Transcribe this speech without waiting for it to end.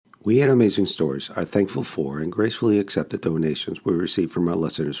We at Amazing Stories are thankful for and gracefully accept the donations we receive from our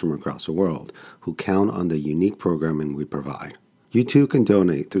listeners from across the world who count on the unique programming we provide. You too can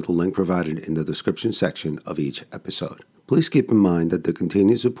donate through the link provided in the description section of each episode. Please keep in mind that the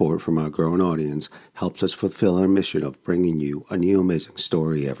continued support from our growing audience helps us fulfill our mission of bringing you a new amazing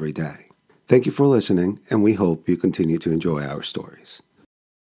story every day. Thank you for listening, and we hope you continue to enjoy our stories.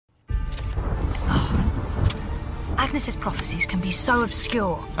 Agnes's prophecies can be so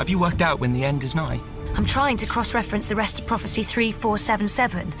obscure. Have you worked out when the end is nigh? I'm trying to cross-reference the rest of prophecy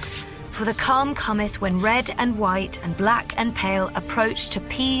 3477. For the calm cometh when red and white and black and pale approach to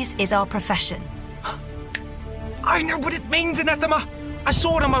peace is our profession. I know what it means, Anathema! I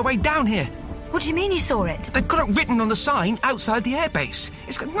saw it on my way down here. What do you mean you saw it? They've got it written on the sign outside the airbase.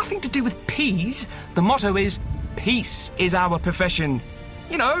 It's got nothing to do with peas. The motto is, peace is our profession.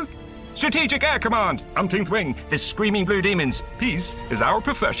 You know, Strategic Air Command, umpteenth wing, there's screaming blue demons. Peace is our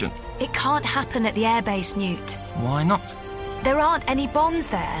profession. It can't happen at the airbase, Newt. Why not? There aren't any bombs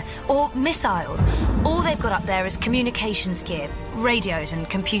there, or missiles. All they've got up there is communications gear, radios and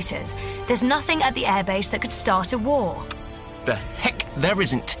computers. There's nothing at the airbase that could start a war. The heck there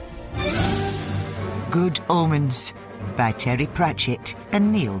isn't. Good Omens by Terry Pratchett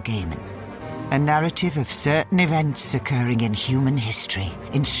and Neil Gaiman. A narrative of certain events occurring in human history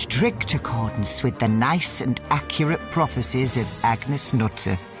in strict accordance with the nice and accurate prophecies of Agnes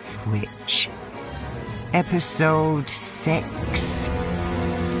Nutter, Witch. Episode 6.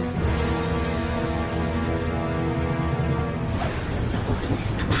 Yours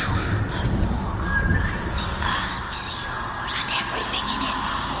is the power. The earth is yours and everything in it.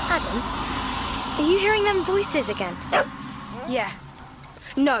 Adam, are you hearing them voices again? Yeah.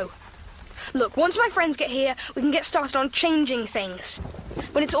 No. Look, once my friends get here, we can get started on changing things.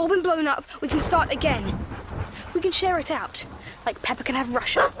 When it's all been blown up, we can start again. We can share it out. Like Pepper can have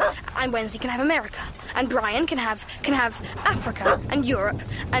Russia, and Wednesday can have America, and Brian can have Africa and Europe,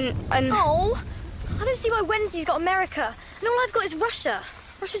 and Oh, I don't see why Wednesday's got America, and all I've got is Russia.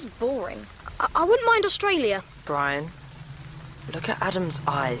 Russia's boring. I wouldn't mind Australia. Brian, look at Adam's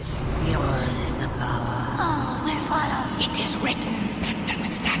eyes. Yours is the power. All will follow. It is written. That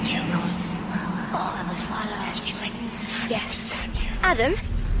withstand you. Yours is the power. All will follow. It is written. Yes. Adam?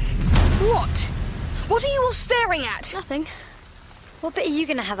 What? What are you all staring at? Nothing. What bit are you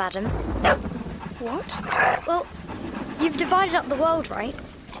going to have, Adam? What? Well, you've divided up the world, right?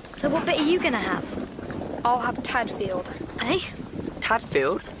 So what bit are you going to have? I'll have Tadfield. Eh?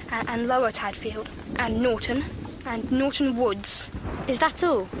 Tadfield? And Lower Tadfield. And Norton. And Norton Woods. Is that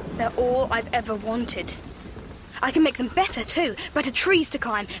all? They're all I've ever wanted. I can make them better, too. Better trees to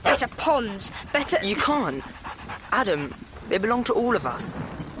climb. Better ponds. Better... You can't. Adam, they belong to all of us.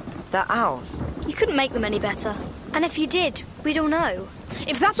 They're ours. You couldn't make them any better. And if you did, we'd all know.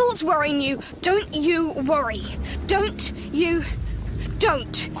 If that's all that's worrying you, don't you worry. Don't.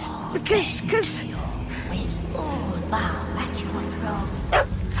 Because... You will all bow at your throne.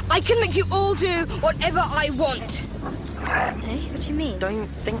 I can make you all do whatever I want. Eh? What do you mean? Don't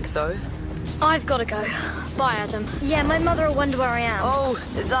think so. I've got to go. Bye, Adam. Yeah, my mother will wonder where I am. Oh,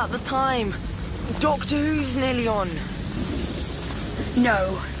 is that the time? Doctor Who's nearly on.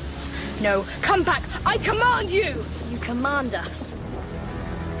 No. Come back. I command you. You command us.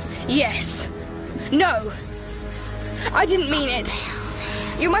 Yes. No. I didn't mean it.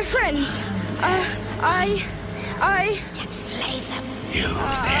 You're my friends. I... Enslave them.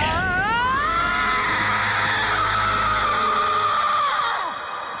 Use them.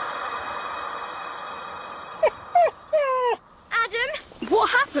 Adam? What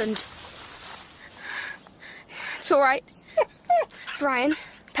happened? It's all right. Brian,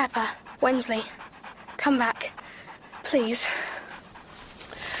 Pepper, Wensley, come back. Please.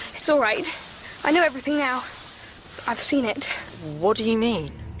 It's all right. I know everything now. I've seen it. What do you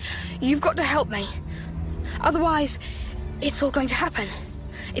mean? You've got to help me. Otherwise, it's all going to happen.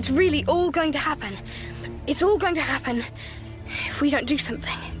 It's really all going to happen. It's all going to happen if we don't do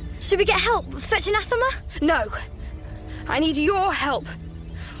something. Should we get help? Fetch Anathema? No. I need your help.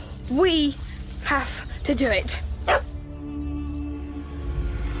 We have to do it.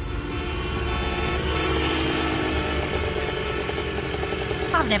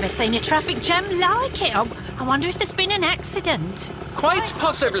 I've never seen a traffic jam like it. I wonder if there's been an accident. Quite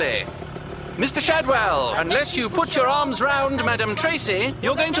possibly. Mr. Shadwell, unless you put your arms round Madame Tracy,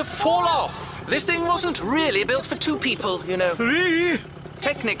 you're going to fall off. This thing wasn't really built for two people, you know. 3?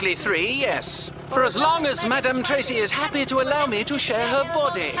 Technically 3, yes. For as long as Madame Tracy is happy to allow me to share her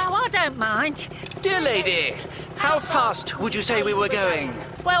body. Oh, I don't mind. Dear lady, how fast would you say we were going?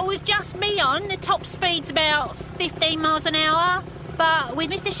 Well, with just me on, the top speed's about 15 miles an hour. But with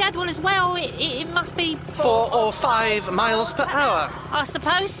Mr. Shadwell as well, it must be... 4 or 5 miles per hour. I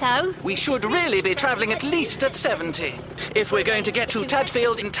suppose so. We should really be travelling at least at 70 if we're going to get to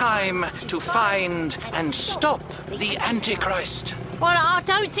Tadfield in time to find and stop the Antichrist. Well, I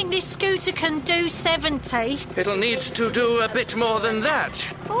don't think this scooter can do 70. It'll need to do a bit more than that.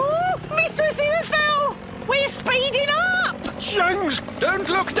 Oh, Mr. Aziraphale! We're speeding up! Jungs, don't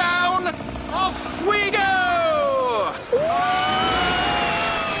look down! Off we go!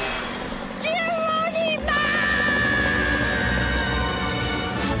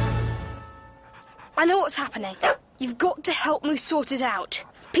 I know what's happening. You've got to help me sort it out.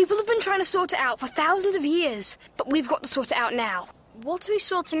 People have been trying to sort it out for thousands of years, but we've got to sort it out now. What are we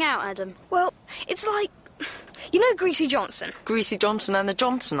sorting out, Adam? Well, it's like... You know Greasy Johnson? Greasy Johnson and the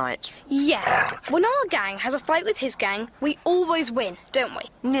Johnsonites. Yeah. When our gang has a fight with his gang, we always win, don't we?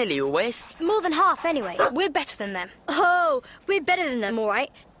 Nearly always. More than half, anyway. We're better than them. Oh, we're better than them, all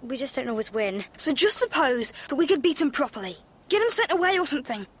right. We just don't always win. So just suppose that we could beat them properly. Get them sent away or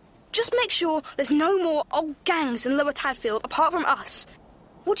something. Just make sure there's no more old gangs in Lower Tadfield apart from us.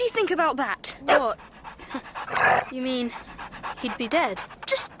 What do you think about that? What? You mean he'd be dead?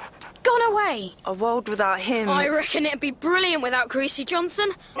 Just gone away. A world without him... I reckon it'd be brilliant without Greasy Johnson.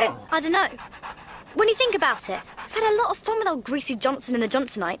 I don't know. When you think about it, I've had a lot of fun with old Greasy Johnson and the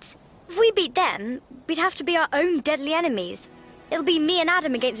Johnsonites. If we beat them, we'd have to be our own deadly enemies. It'll be me and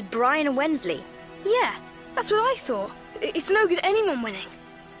Adam against Brian and Wensley. Yeah, that's what I thought. It's no good anyone winning.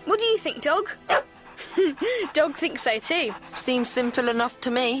 What do you think, Dog? Dog thinks so too. Seems simple enough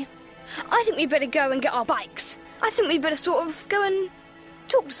to me. I think we'd better go and get our bikes. I think we'd better sort of go and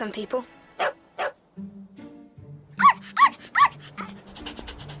talk to some people.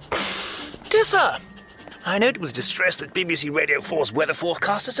 Dear sir, I note with distress that BBC Radio 4's weather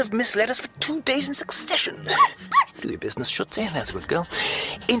forecasters have misled us for 2 days in succession. Do your business, Schutze. That's a good girl.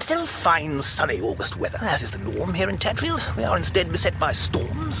 Instead of fine, sunny August weather, as is the norm here in Tadfield, we are instead beset by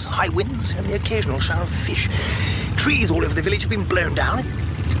storms, high winds, and the occasional shower of fish. Trees all over the village have been blown down.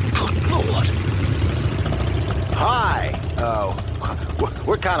 Good Lord. Hi. Oh,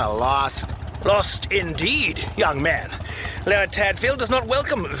 we're kind of lost. Lost indeed, young man. Lower Tadfield does not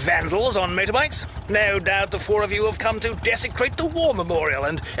welcome vandals on motorbikes. No doubt the 4 of you have come to desecrate the war memorial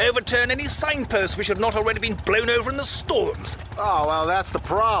and overturn any signposts which have not already been blown over in the storms. Oh, well, that's the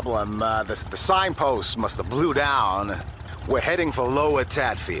problem. The signposts must have blew down. We're heading for Lower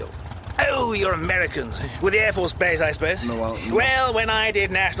Tadfield. Oh, you're Americans. With the Air Force Base, I suppose. No. Well, when I did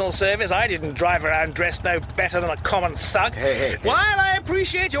national service, I didn't drive around dressed no better than a common thug. Hey. While I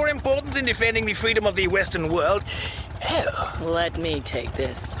appreciate your importance in defending the freedom of the Western world... Oh. Let me take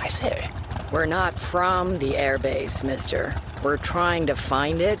this. I say. We're not from the airbase, mister. We're trying to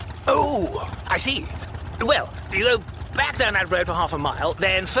find it. Oh, I see. Well, you go back down that road for half a mile,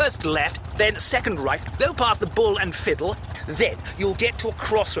 then first left, then second right, go past the Bull and Fiddle, then you'll get to a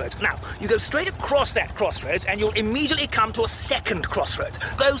crossroads. Now, you go straight across that crossroads and you'll immediately come to a second crossroads.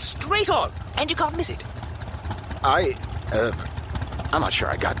 Go straight on, and you can't miss it. I'm not sure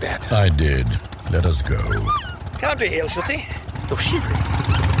I got that. I did. Let us go. Come to heel, Schutze. You're shivering.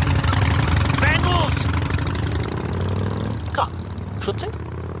 Vandals! Come, Schutze.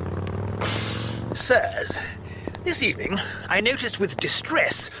 Sirs, this evening I noticed with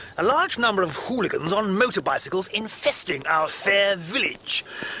distress a large number of hooligans on motorbicycles infesting our fair village.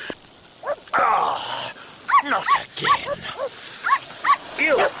 Ah, not again.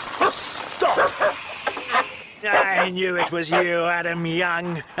 You, stop! I knew it was you, Adam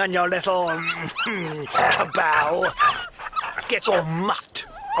Young, and your little cabal. Get your mutt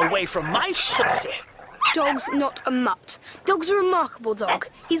away from my Schutze. Dog's not a mutt. Dog's a remarkable dog.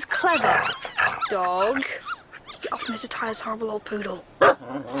 He's clever. Dog. Get off Mr. Tyler's horrible old poodle.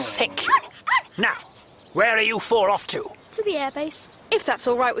 Thank you. Now, where are you 4 off to? To the airbase. If that's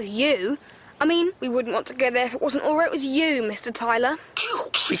all right with you. I mean, we wouldn't want to go there if it wasn't all right with you, Mr. Tyler. You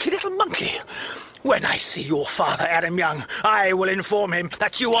cheeky little monkey. When I see your father, Adam Young, I will inform him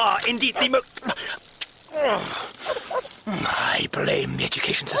that you are indeed the I blame the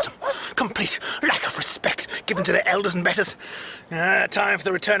education system. Complete lack of respect given to their elders and betters. Time for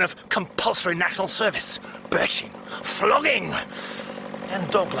the return of compulsory national service, birching, flogging, and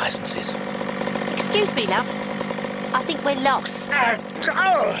dog licenses. Excuse me, love. I think we're lost.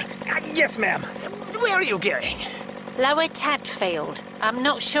 Yes, ma'am. Where are you going? Lower Tadfield. I'm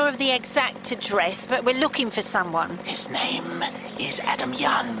not sure of the exact address, but we're looking for someone. His name is Adam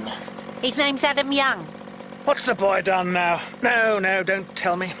Young. His name's Adam Young. What's the boy done now? No, don't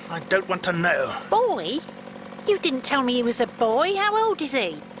tell me. I don't want to know. Boy? You didn't tell me he was a boy. How old is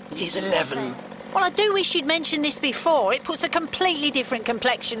he? He's 11. Well, I do wish you'd mentioned this before. It puts a completely different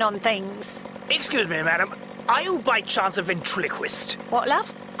complexion on things. Excuse me, madam. Are you by chance a ventriloquist? What,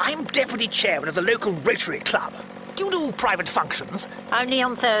 love? I'm deputy chairman of the local Rotary Club. Do you do private functions? Only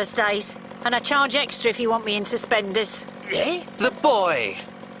on Thursdays. And I charge extra if you want me in suspenders. Eh? The boy.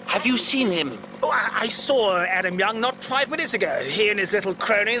 Have you seen him? Oh, I saw Adam Young not 5 minutes ago. He and his little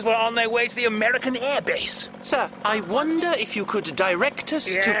cronies were on their way to the American Air Base. Sir, I wonder if you could direct us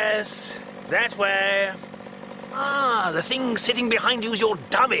to... Yes, that way. Ah, the thing sitting behind you's your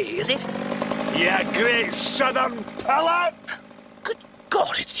dummy, is it? Yeah, great southern pillock! Good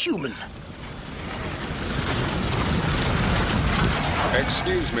God, it's human.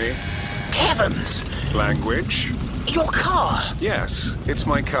 Excuse me. Heavens! Language? Your car? Yes, it's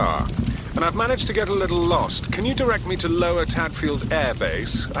my car. And I've managed to get a little lost. Can you direct me to Lower Tadfield Air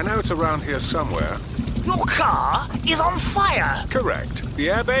Base? I know it's around here somewhere. Your car is on fire? Correct. The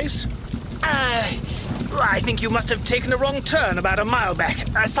air base? I think you must have taken the wrong turn about a mile back.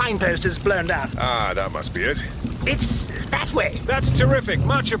 A signpost is blown down. Ah, that must be it. It's that way. That's terrific.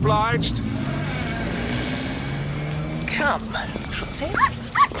 Much obliged. Come, Schultze.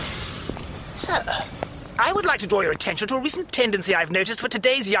 Sir, I would like to draw your attention to a recent tendency I've noticed for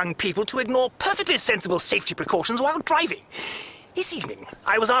today's young people to ignore perfectly sensible safety precautions while driving. This evening,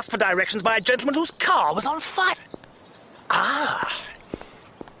 I was asked for directions by a gentleman whose car was on fire. Ah.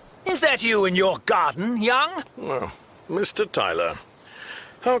 Is that you in your garden, Young? Well, Mr. Tyler,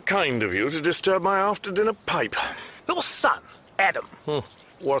 how kind of you to disturb my after-dinner pipe. Your son, Adam.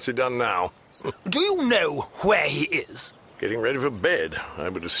 What's he done now? Do you know where he is? Getting ready for bed, I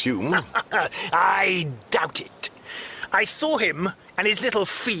would assume. I doubt it. I saw him and his little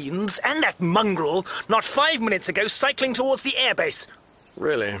fiends and that mongrel not 5 minutes ago cycling towards the airbase.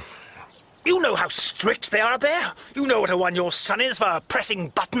 Really? You know how strict they are up there. You know what a one your son is for pressing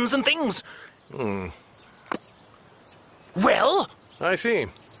buttons and things. Well? I see.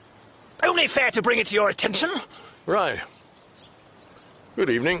 Only fair to bring it to your attention. Right.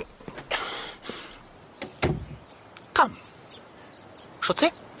 Good evening. Come.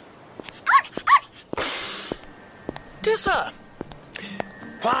 Schutze? Dear sir,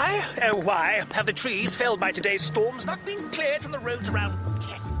 why, oh why, have the trees felled by today's storms not been cleared from the roads around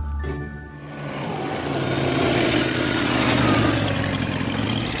Teff?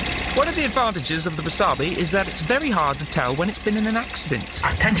 One of the advantages of the Wasabi is that it's very hard to tell when it's been in an accident.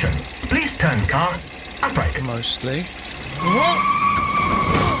 Attention, please turn car upright. Mostly.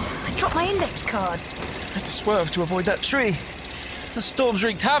 I dropped my index cards. I had to swerve to avoid that tree. The storm's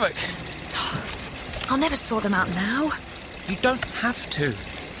wreaked havoc. I'll never sort them out now. You don't have to.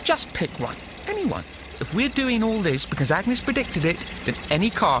 Just pick one. Any one. If we're doing all this because Agnes predicted it, then any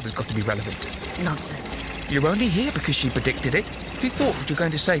card has got to be relevant. Nonsense. You're only here because she predicted it. Have you thought what you're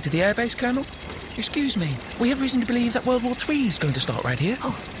going to say to the airbase, Colonel? Excuse me. We have reason to believe that World War III is going to start right here.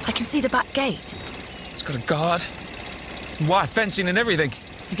 Oh, I can see the back gate. It's got a guard. Wire fencing and everything.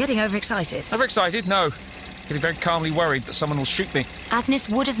 You're getting overexcited. Overexcited? No. Getting very calmly worried that someone will shoot me. Agnes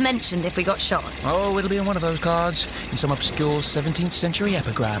would have mentioned if we got shot. Oh, it'll be on one of those cards in some obscure 17th century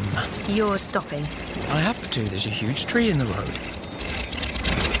epigram. You're stopping. I have to. There's a huge tree in the road.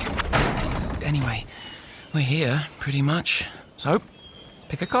 Anyway, we're here, pretty much. So,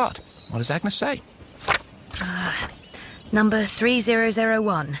 pick a card. What does Agnes say? Number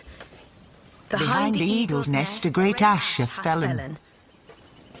 3001. Behind the eagle's nest, a great ash hath fallen.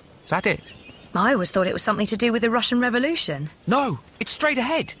 Is that it? I always thought it was something to do with the Russian Revolution. No, it's straight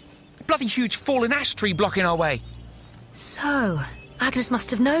ahead. A bloody huge fallen ash tree blocking our way. So, Agnes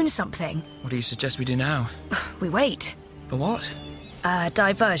must have known something. What do you suggest we do now? We wait. For what?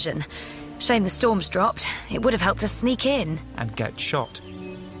 Diversion. Shame the storm's dropped. It would have helped us sneak in. And get shot.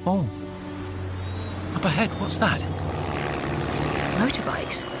 Oh. Up ahead, what's that?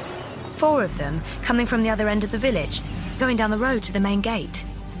 Motorbikes. 4 of them, coming from the other end of the village, going down the road to the main gate.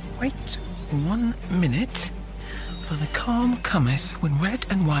 Wait 1 minute. For the calm cometh when red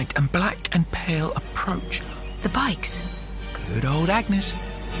and white and black and pale approach. The bikes. Good old Agnes.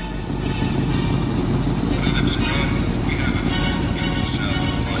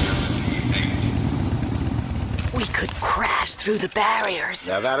 We could crash through the barriers.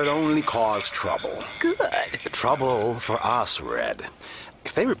 Now, that'd only cause trouble. Good. Trouble for us, Red.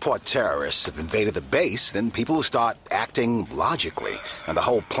 If they report terrorists have invaded the base, then people will start acting logically, and the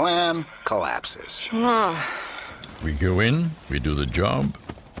whole plan collapses. We go in, we do the job,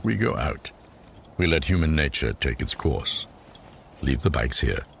 we go out. We let human nature take its course. Leave the bikes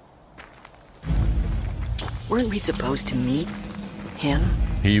here. Weren't we supposed to meet him?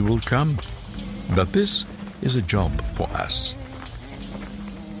 He will come. But this is a job for us.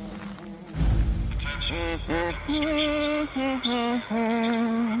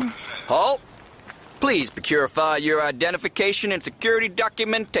 Halt! Please purify your identification and security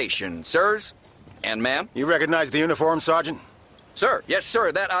documentation, sirs. And ma'am? You recognize the uniform, Sergeant? Sir, yes,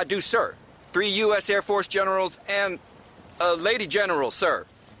 sir, that I do, sir. 3 U.S. Air Force generals and a lady general, sir.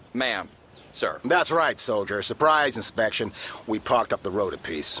 Ma'am, sir. That's right, soldier. Surprise inspection. We parked up the road a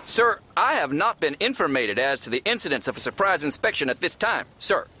piece. Sir, I have not been informated as to the incidence of a surprise inspection at this time,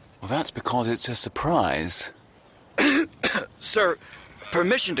 sir. Well, that's because it's a surprise. Sir,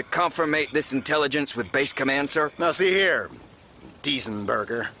 permission to confirmate this intelligence with base command, sir? Now, see here,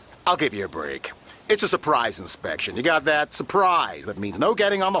 Diesenberger. I'll give you a break. It's a surprise inspection. You got that? Surprise. That means no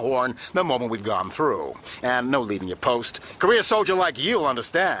getting on the horn the moment we've gone through. And no leaving your post. Career soldier like you'll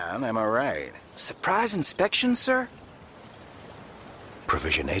understand, am I right? Surprise inspection, sir?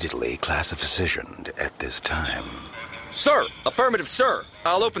 Provisionatedly classificationed at this time. Sir! Affirmative, sir.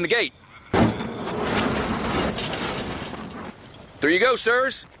 I'll open the gate. There you go,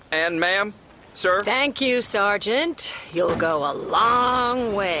 sirs. And ma'am, sir. Thank you, Sergeant. You'll go a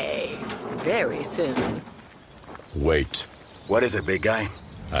long way. Very soon. Wait. What is it, big guy?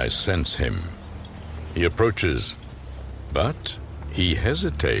 I sense him. He approaches, but he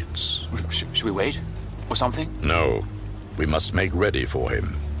hesitates. Should we wait? Or something? No. We must make ready for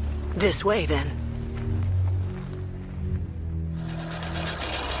him. This way, then.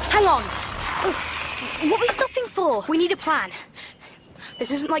 Hang on! What are we stopping for? We need a plan.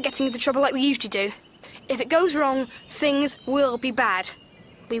 This isn't like getting into trouble like we usually do. If it goes wrong, things will be bad.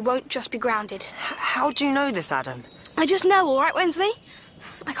 We won't just be grounded. How do you know this, Adam? I just know, all right, Wensley?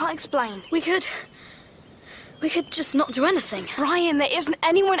 I can't explain. We could just not do anything. Brian, there isn't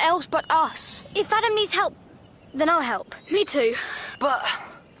anyone else but us. If Adam needs help, then I'll help. Me too. But...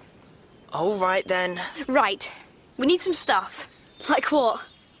 all right, then. Right. We need some stuff. Like what?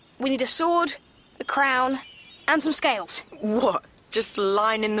 We need a sword, a crown, and some scales. What? Just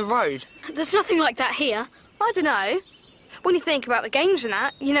lying in the road? There's nothing like that here. I don't know. When you think about the games and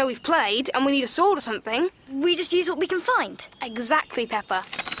that, you know we've played, and we need a sword or something. We just use what we can find. Exactly, Pepper.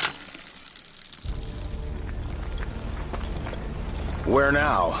 Where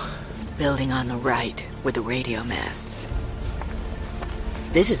now? Building on the right, with the radio masts.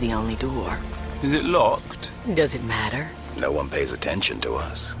 This is the only door. Is it locked? Does it matter? No one pays attention to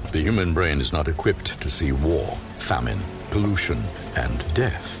us. The human brain is not equipped to see war, famine, pollution, and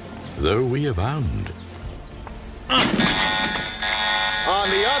death, though we abound. On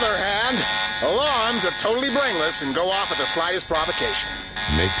the other hand, alarms are totally brainless and go off at the slightest provocation.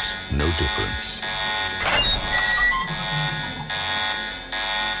 Makes no difference.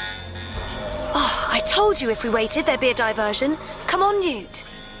 Oh, I told you if we waited, there'd be a diversion. Come on, Newt.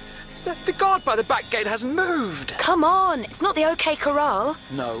 The guard by the back gate hasn't moved. Come on, it's not the OK Corral.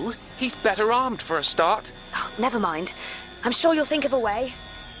 No, he's better armed for a start. Oh, never mind. I'm sure you'll think of a way.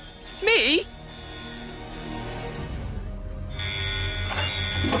 Me?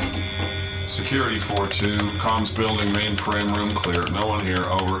 Security 4-2, comms building, mainframe room clear. No one here,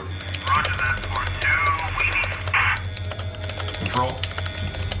 over. Roger that, 4-2, Control?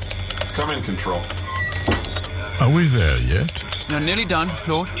 Come in, Control. Are we there yet? No, nearly done,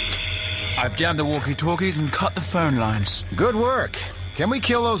 Lord. I've jammed the walkie-talkies and cut the phone lines. Good work. Can we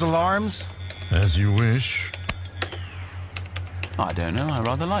kill those alarms? As you wish. I don't know, I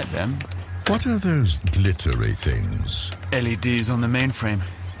rather like them. What are those glittery things? LEDs on the mainframe.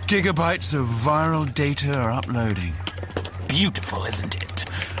 Gigabytes of viral data are uploading. Beautiful, isn't it?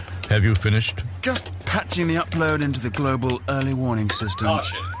 Have you finished? Just patching the upload into the global early warning system.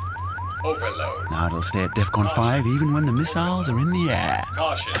 Caution. Overload. Now it'll stay at DEFCON 5 even when the missiles are in the air.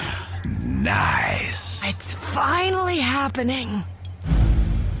 Caution. Nice. It's finally happening.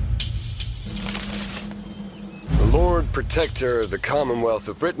 The Lord Protector of the Commonwealth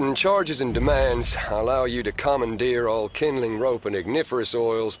of Britain charges and demands allow you to commandeer all kindling rope and igniferous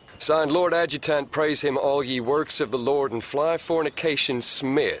oils. Signed, Lord Adjutant, praise him all ye works of the Lord and fly fornication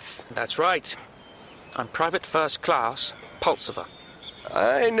Smith. That's right. I'm Private First Class, Pulsifer.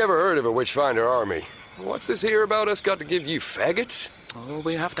 I ain't never heard of a witchfinder army. What's this here about us got to give you faggots? Oh,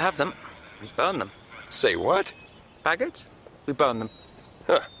 we have to have them. We burn them. Say what? Faggots? We burn them.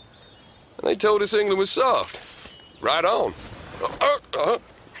 Huh. And they told us England was soft. Right on.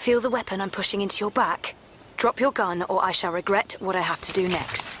 Feel the weapon I'm pushing into your back? Drop your gun or I shall regret what I have to do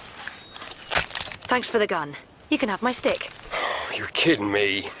next. Thanks for the gun. You can have my stick. You're kidding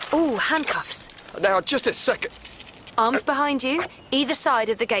me. Ooh, handcuffs. Now, just a second. Arms behind you, either side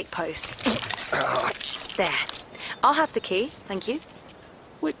of the gatepost. There. I'll have the key, thank you.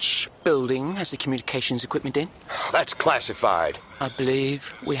 Which building has the communications equipment in? That's classified. I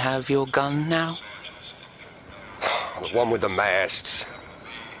believe we have your gun now. The one with the masts.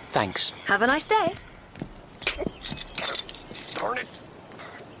 Thanks. Have a nice day. Darn it.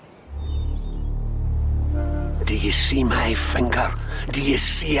 Do you see my finger? Do you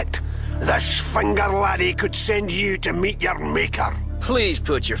see it? This finger, laddie, could send you to meet your maker. Please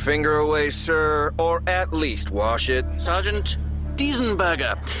put your finger away, sir, or at least wash it. Sergeant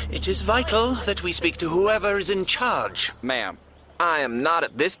Diesenberger, it is vital that we speak to whoever is in charge. Ma'am, I am not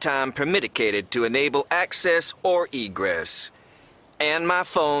at this time permitted to enable access or egress. And my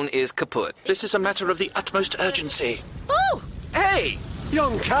phone is kaput. This is a matter of the utmost urgency. Oh! Hey!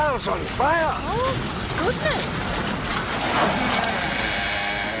 Young car's on fire! Oh, goodness!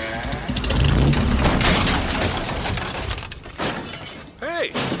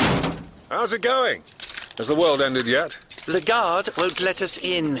 Hey! How's it going? Has the world ended yet? The guard won't let us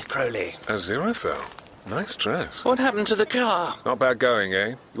in, Crowley. Aziraphale. Nice dress. What happened to the car? Not bad going, eh?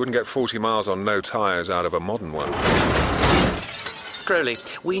 You wouldn't get 40 miles on no tyres out of a modern one. Crowley,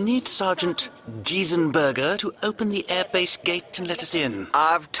 we need Sergeant Diesenberger to open the airbase gate and let us in.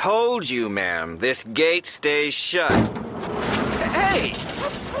 I've told you, ma'am, this gate stays shut. Hey!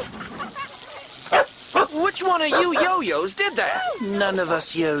 Which one of you yo-yos did that? None of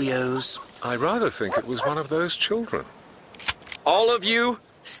us yo-yos. I rather think it was one of those children. All of you,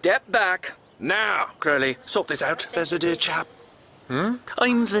 step back, now. Crowley, sort this out. There's a dear chap.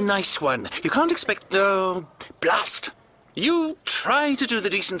 I'm the nice one. You can't expect... blast. You try to do the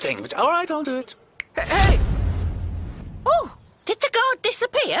decent thing, but all right, I'll do it. Hey! Oh, did the guard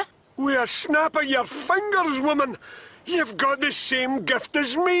disappear? With a snap of your fingers, woman! You've got the same gift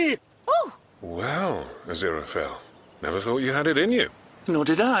as me! Oh! Well, Aziraphale, never thought you had it in you. Nor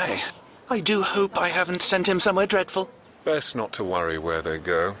did I. I do hope I haven't sent him somewhere dreadful. Best not to worry where they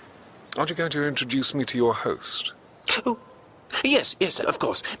go. Aren't you going to introduce me to your host? Oh, yes, of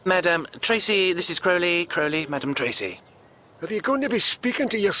course. Madame Tracy, this is Crowley. Crowley, Madame Tracy. Are you going to be speaking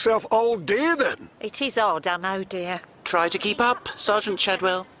to yourself all day, then? It is odd, I know, dear. Try to keep up, Sergeant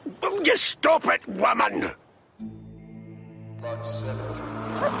Shadwell. Will you stop it, woman?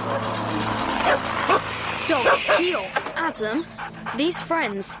 Dog, heel, Adam, these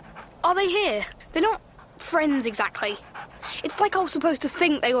friends, are they here? They're not friends exactly. It's like I was supposed to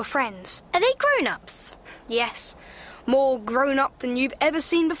think they were friends. Are they grown-ups? Yes, more grown-up than you've ever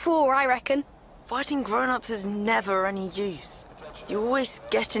seen before, I reckon. Fighting grown-ups is never any use. You always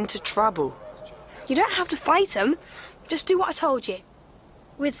get into trouble. You don't have to fight them. Just do what I told you.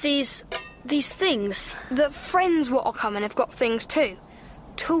 With these things? The friends what are coming have got things too.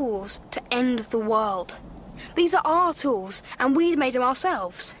 Tools to end the world. These are our tools, and we made them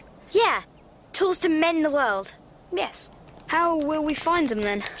ourselves. Yeah, tools to mend the world. Yes. How will we find them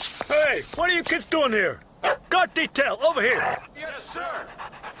then? Hey, what are you kids doing here? Guard detail, over here. Yes, sir.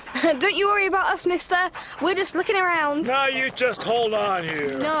 Don't you worry about us, mister. We're just looking around. Now you just hold on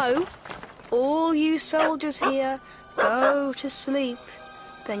here. No. All you soldiers here, go to sleep.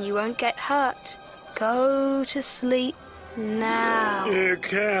 Then you won't get hurt. Go to sleep now. You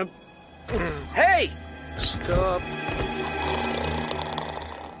can't. Hey! Stop.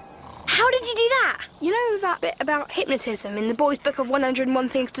 How did you do that? You know that bit about hypnotism in the boys' book of 101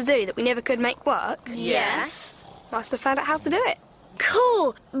 Things to Do that we never could make work? Yes. Must have found out how to do it.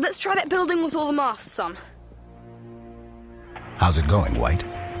 Cool. Let's try that building with all the masts on. How's it going, White?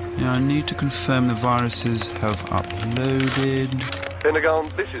 Yeah, I need to confirm the viruses have uploaded. Pentagon,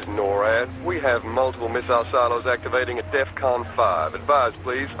 this is NORAD. We have multiple missile silos activating at DEFCON 5. Advise,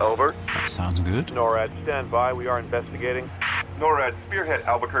 please. Over. That sounds good. NORAD, stand by. We are investigating. NORAD, Spearhead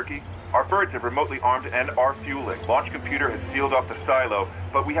Albuquerque. Our birds have remotely armed and are fueling. Launch computer has sealed off the silo,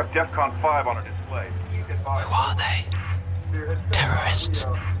 but we have DEFCON 5 on our display. Who are they? Terrorists.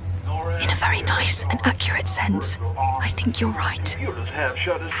 In a very nice and accurate sense. I think you're right.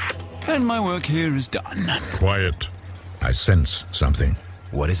 And my work here is done. Quiet. I sense something.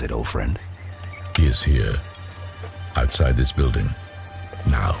 What is it, old friend? He is here. Outside this building.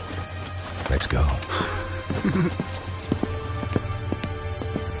 Now. Let's go.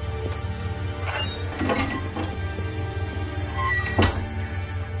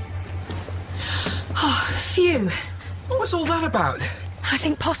 Oh, phew. What was all that about? I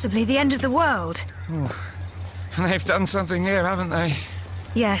think possibly the end of the world. Oh. They've done something here, haven't they?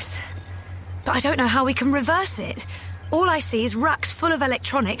 Yes. But I don't know how we can reverse it. All I see is racks full of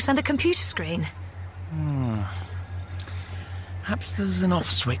electronics and a computer screen. Perhaps there's an off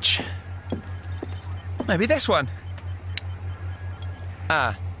switch. Maybe this one.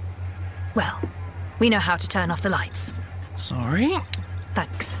 Ah. Well, we know how to turn off the lights. Sorry.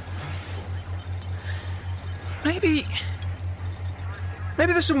 Thanks. Maybe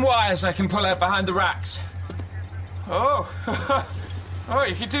there's some wires I can pull out behind the racks. Oh. Oh,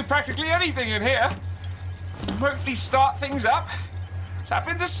 you can do practically anything in here. Remotely start things up. Tap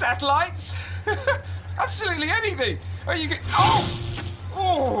into satellites. Absolutely anything. Oh, you can...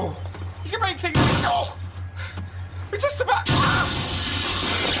 Oh! You can make things... Oh! We're just about...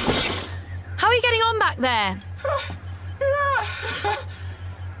 How are you getting on back there?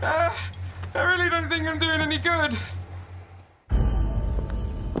 I really don't think I'm doing any good.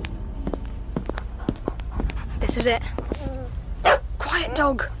 This is it. Quiet,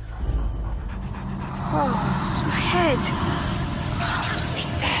 dog. Oh, my head. We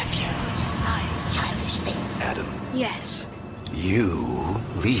serve you. Decide childish things. Adam, Yes. you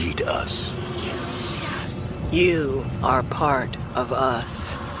lead us. You are part of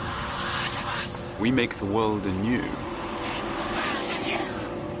us. We make the world anew.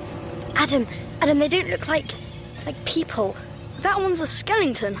 Adam, they don't look like people. That one's a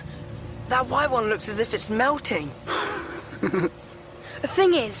skeleton. That white one looks as if it's melting. The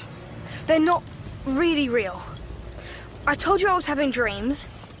thing is, they're not really real. I told you I was having dreams.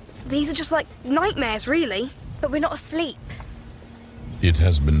 These are just like nightmares, really. But we're not asleep. It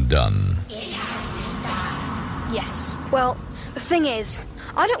has been done. Yes. Well, the thing is,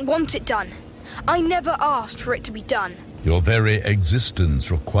 I don't want it done. I never asked for it to be done. Your very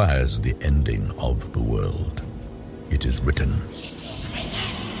existence requires the ending of the world. It is written.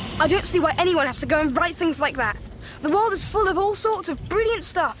 I don't see why anyone has to go and write things like that. The world is full of all sorts of brilliant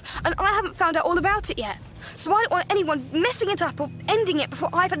stuff, and I haven't found out all about it yet. So I don't want anyone messing it up or ending it before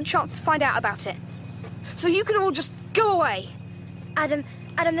I've had a chance to find out about it. So you can all just go away. Adam,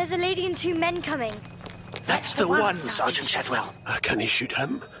 there's a lady and two men coming. That's the one, Sergeant Shadwell. Can he shoot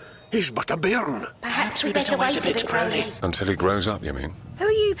him? He's but a bairn. Perhaps we better wait a bit, Crowley. Until he grows up, you mean? Who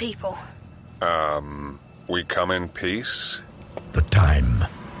are you people? We come in peace? The time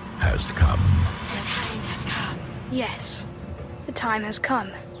has come. Yes, the time has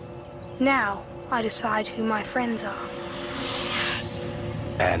come. Now I decide who my friends are.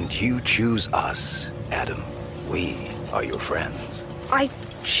 And you choose us, Adam. We are your friends. I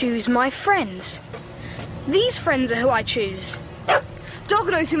choose my friends. These friends are who I choose. Dog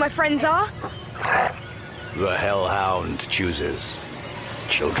knows who my friends are. The Hellhound chooses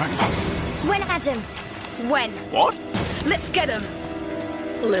children. When, Adam? When? What? Let's get them.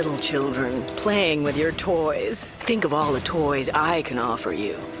 Little children, playing with your toys. Think of all the toys I can offer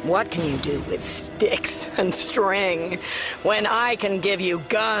you. What can you do with sticks and string when I can give you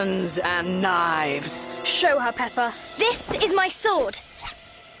guns and knives? Show her, Pepper. This is my sword.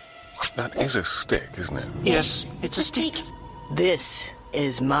 That is a stick, isn't it? Yes, it's a stick. This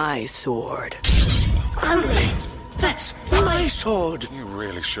is my sword. Crowley, that's my sword. You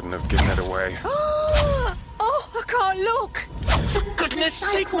really shouldn't have given it away. Oh, I can't look. For goodness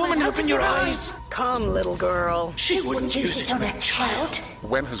sake, woman, open your eyes. Come, little girl. She wouldn't use it on a child.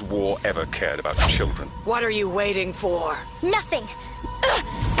 When has war ever cared about children? What are you waiting for? Nothing.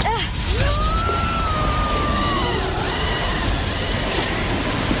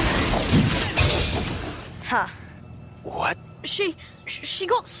 Huh. What? She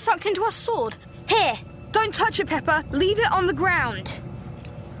got sucked into our sword. Here. Don't touch it, Pepper. Leave it on the ground.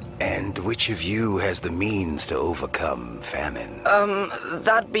 And which of you has the means to overcome famine?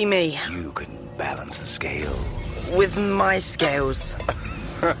 That'd be me. You can balance the scales. With my scales.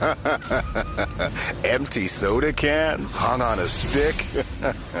 Empty soda cans hung on a stick.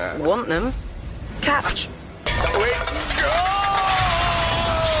 Want them? Catch. Wait, go!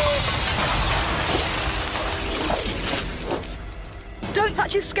 Don't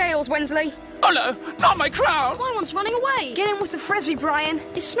touch his scales, Wensley. Oh no, not my crown! My one's running away. Get in with the frisbee, Brian.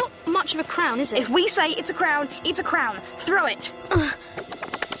 It's not much of a crown, is it? If we say it's a crown, it's a crown. Throw it. Ugh.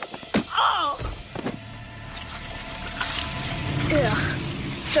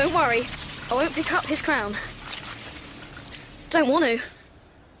 Don't worry. I won't pick up his crown. Don't want to.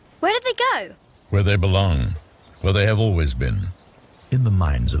 Where did they go? Where they belong. Where they have always been. In the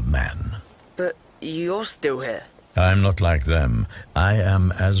minds of man. But you're still here. I'm not like them. I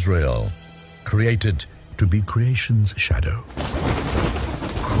am Azrael, created to be creation's shadow.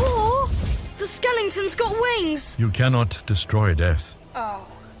 Cool. The skeleton's got wings. You cannot destroy death. Oh,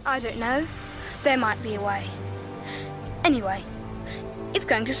 I don't know. There might be a way. Anyway, it's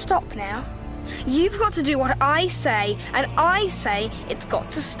going to stop now. You've got to do what I say, and I say it's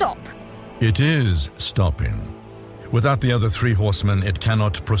got to stop. It is stopping. Without the other three horsemen, it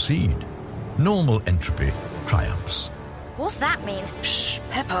cannot proceed. Normal entropy triumphs. What's that mean? Shh,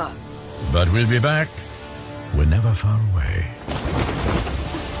 Pepper. But we'll be back. We're never far away.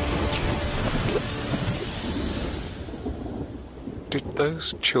 Did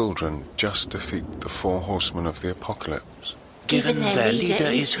those children just defeat the 4 horsemen of the apocalypse? Given their leader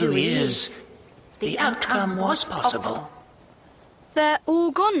is who he is, the outcome was possible. They're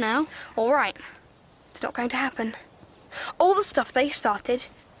all gone now. All right. It's not going to happen. All the stuff they started,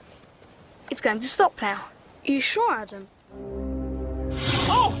 it's going to stop now. You sure, Adam?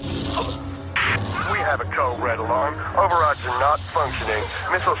 We have a code red alarm. Overrides are not functioning.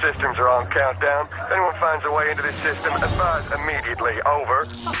 Missile systems are on countdown. If anyone finds a way into this system, advise immediately. Over.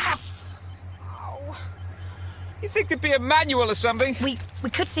 You think there'd be a manual or something? We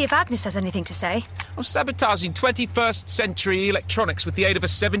could see if Agnes has anything to say. I'm sabotaging 21st century electronics with the aid of a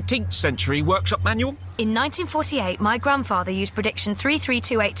 17th century workshop manual. In 1948, my grandfather used prediction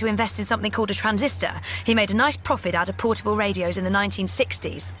 3328 to invest in something called a transistor. He made a nice profit out of portable radios in the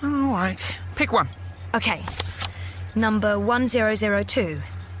 1960s. All right. Pick one. OK. Number 1002.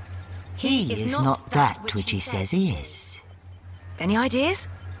 He is not that which he says he is. Any ideas?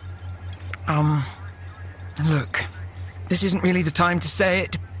 Look, this isn't really the time to say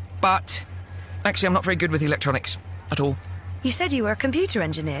it, but actually I'm not very good with electronics at all. You said you were a computer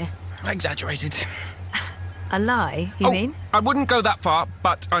engineer. Exaggerated. A lie, you mean? I wouldn't go that far,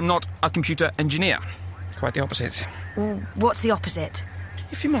 but I'm not a computer engineer. Quite the opposite. What's the opposite?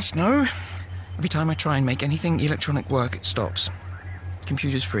 If you must know, every time I try and make anything electronic work, it stops.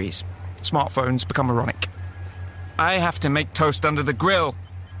 Computers freeze. Smartphones become moronic. I have to make toast under the grill.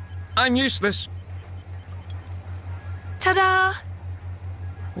 I'm useless. Ta-da!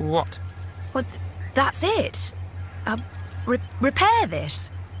 What? Well, that's it. Repair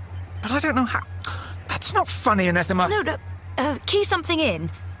this. But I don't know how. That's not funny, Anathema. No. Key something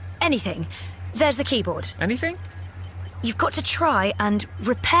in. Anything. There's the keyboard. Anything? You've got to try and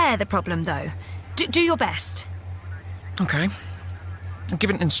repair the problem, though. Do your best. Okay. I'm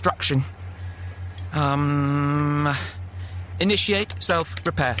given instruction. Initiate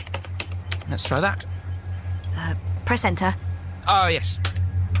self-repair. Let's try that. Press enter. Oh, yes.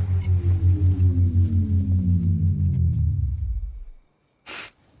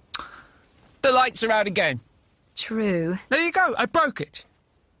 The lights are out again. True. There you go. I broke it.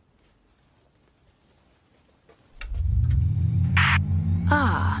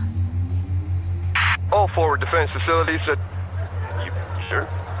 Ah. All forward defense facilities at... You sure?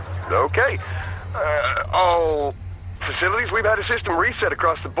 Okay. All facilities, we've had a system reset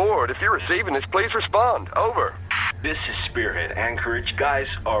across the board. If you're receiving this, please respond. Over. This is Spearhead Anchorage. Guys,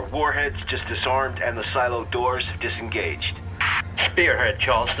 our warheads just disarmed and the silo doors have disengaged. Spearhead,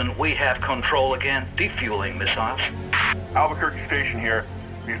 Charleston. We have control again. Defueling missiles. Albuquerque Station here.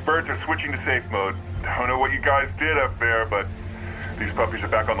 These birds are switching to safe mode. Don't know what you guys did up there, but these puppies are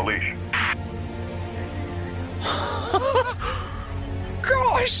back on the leash.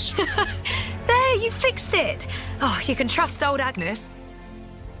 Gosh! There, you fixed it. Oh, you can trust old Agnes.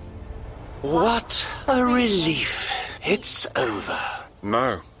 What a relief. It's over.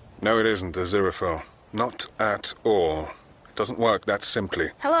 No, it isn't, Aziraphale. Not at all. It doesn't work that simply.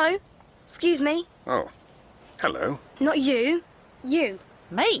 Hello? Excuse me? Oh, hello. Not you. You.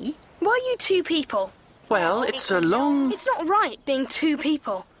 Me? Why are you 2 people? Well, it's a long... It's not right being 2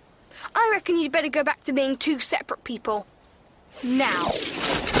 people. I reckon you'd better go back to being 2 separate people. Now.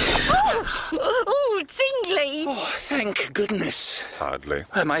 Oh, tingly! Oh, thank goodness. Hardly.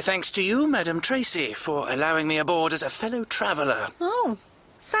 My thanks to you, Madam Tracy, for allowing me aboard as a fellow traveller. Oh,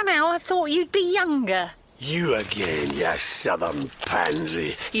 somehow I thought you'd be younger. You again, you southern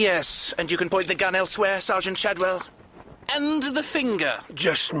pansy. Yes, and you can point the gun elsewhere, Sergeant Shadwell. And the finger.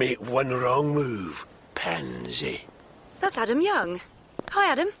 Just make one wrong move, pansy. That's Adam Young.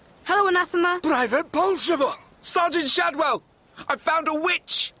 Hi, Adam. Hello, Anathema. Private Bolsover. Sergeant Shadwell! I found a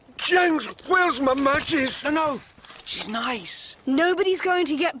witch! James, where's my matches? No. She's nice. Nobody's going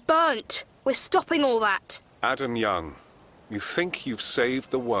to get burnt. We're stopping all that. Adam Young, you think you've saved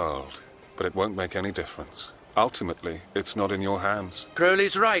the world, but it won't make any difference. Ultimately, it's not in your hands.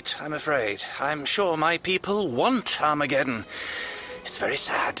 Crowley's right, I'm afraid. I'm sure my people want Armageddon. It's very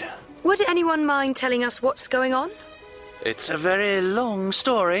sad. Would anyone mind telling us what's going on? It's a very long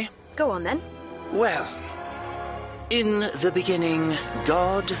story. Go on, then. Well, in the beginning,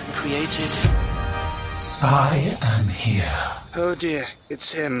 God created... I am here. Oh dear,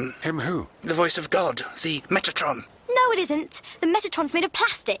 it's him. Him who? The voice of God, the Metatron. No, it isn't. The Metatron's made of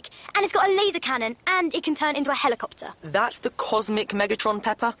plastic, and it's got a laser cannon, and it can turn into a helicopter. That's the cosmic Megatron,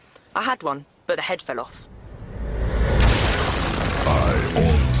 Pepper. I had one, but the head fell off. I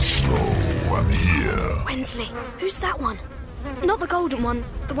also am here. Wensley, who's that one? Not the golden one,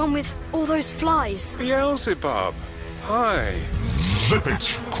 the one with all those flies. Beelzebub. Hi. Zip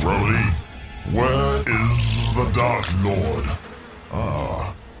it, Crowley. Where is the Dark Lord?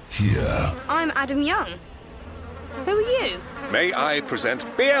 Ah, here. I'm Adam Young. Who are you? May I present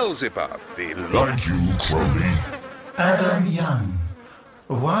Beelzebub, the... Thank you, Crowley. Adam Young,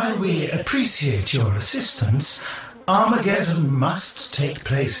 while we appreciate your assistance, Armageddon must take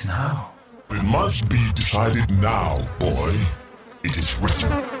place now. It must be decided now, boy. It is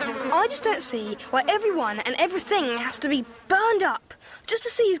written. I just don't see why everyone and everything has to be burned up just to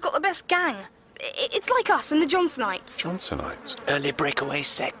see who's got the best gang. It's like us and the Johnsonites. Johnsonites? Early breakaway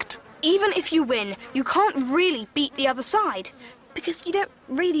sect. Even if you win, you can't really beat the other side. Because you don't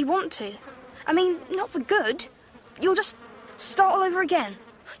really want to. I mean, not for good. You'll just start all over again.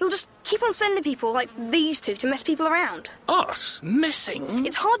 You'll just keep on sending people like these two to mess people around. Us? Messing?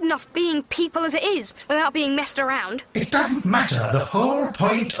 It's hard enough being people as it is without being messed around. It doesn't matter. The whole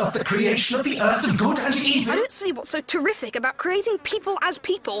point of the creation of the earth of good and evil... I don't see what's so terrific about creating people as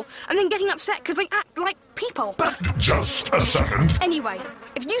people and then getting upset because they act like people. But just a second. Anyway,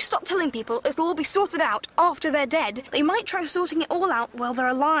 if you stop telling people it'll all be sorted out after they're dead, they might try sorting it all out while they're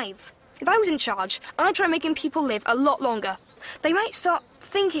alive. If I was in charge, I'd try making people live a lot longer. They might start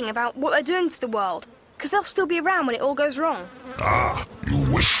thinking about what they're doing to the world, because they'll still be around when it all goes wrong. Ah, you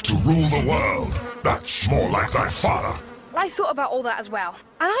wish to rule the world. That's more like thy father. I thought about all that as well,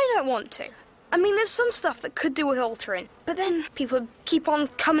 and I don't want to. I mean, there's some stuff that could do with altering, but then people keep on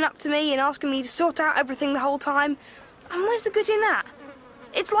coming up to me and asking me to sort out everything the whole time, and where's the good in that?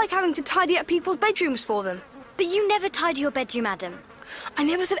 It's like having to tidy up people's bedrooms for them. But you never tidy your bedroom, Adam. I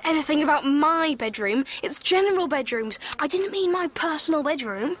never said anything about my bedroom. It's general bedrooms. I didn't mean my personal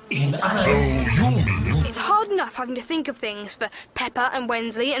bedroom. So you mean... It's hard enough having to think of things for Pepper and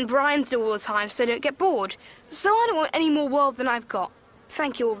Wensley and Brian to do all the time so they don't get bored. So I don't want any more world than I've got.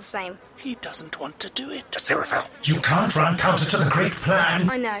 Thank you all the same. He doesn't want to do it. Aziraphale. You can't run counter to the great plan.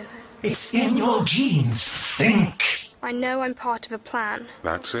 I know. It's in your genes. Think. I know I'm part of a plan.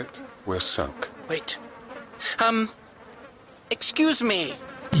 That's it. We're sunk. Wait. Excuse me.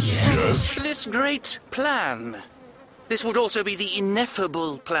 Yes? This great plan. This would also be the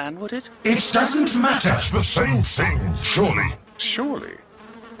ineffable plan, would it? It doesn't matter. It's the same thing, surely. Surely?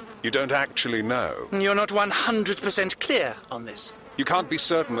 You don't actually know. You're not 100% clear on this. You can't be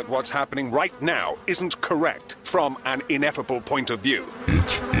certain that what's happening right now isn't correct from an ineffable point of view.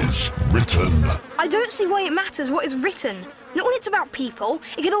 It is written. I don't see why it matters what is written. Not when it's about people.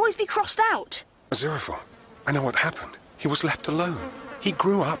 It can always be crossed out. Aziraphale, I know what happened. He was left alone. He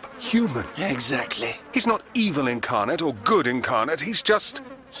grew up human. Exactly. He's not evil incarnate or good incarnate. He's just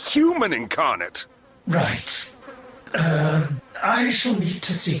human incarnate. Right. I shall need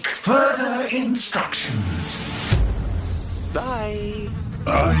to seek further instructions. Bye.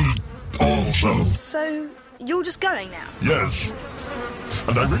 I also. So, you're just going now? Yes.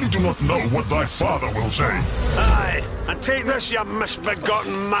 And I really do not know what thy father will say. Aye. And take this, you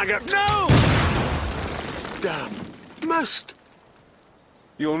misbegotten maggot. No! Damn. Must.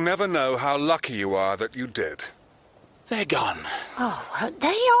 You'll never know how lucky you are that you did. They're gone. Oh, aren't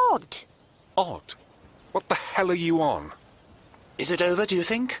they odd? Odd? What the hell are you on? Is it over, do you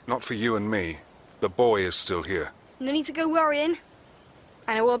think? Not for you and me. The boy is still here. No need to go worrying.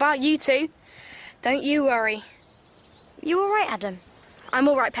 I know all about you two. Don't you worry. You all right, Adam? I'm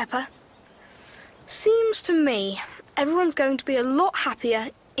all right, Pepper. Seems to me everyone's going to be a lot happier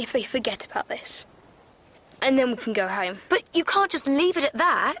if they forget about this. And then we can go home. But you can't just leave it at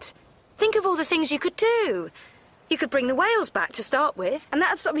that. Think of all the things you could do. You could bring the whales back to start with. And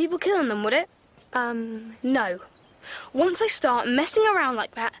that'd stop people killing them, would it? No. Once I start messing around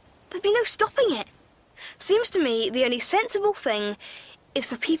like that, there'd be no stopping it. Seems to me the only sensible thing is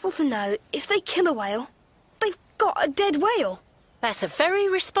for people to know if they kill a whale, they've got a dead whale. That's a very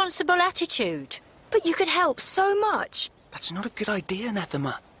responsible attitude. But you could help so much. That's not a good idea,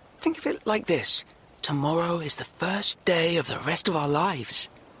 Anathema. Think of it like this. Tomorrow is the first day of the rest of our lives.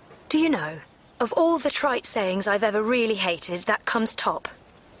 Do you know, of all the trite sayings I've ever really hated, that comes top.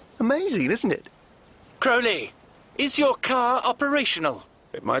 Amazing, isn't it? Crowley, is your car operational?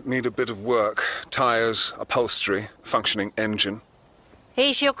 It might need a bit of work. Tyres, upholstery, functioning engine.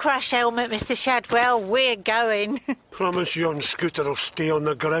 Here's your crash helmet, Mr. Shadwell. We're going. Promise your scooter will stay on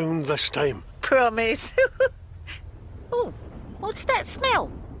the ground this time. Promise. Oh, what's that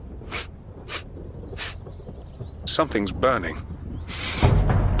smell? Something's burning.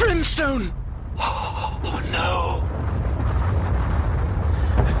 Brimstone! Oh, no.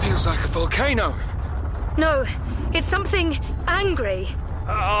 It feels like a volcano. No, it's something angry.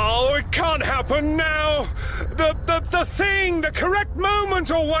 Oh, it can't happen now! The thing, the correct moment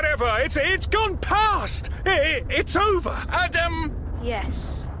or whatever, it's gone past! It's over! Adam!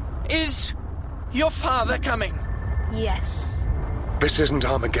 Yes. Is your father coming? Yes. This isn't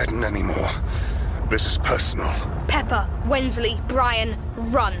Armageddon anymore. This is personal. Pepper, Wensley, Brian,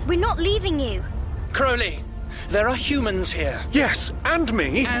 run. We're not leaving you. Crowley, there are humans here. Yes, and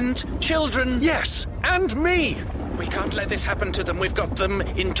me. And children. Yes, and me. We can't let this happen to them. We've got them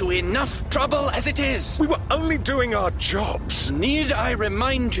into enough trouble as it is. We were only doing our jobs. Need I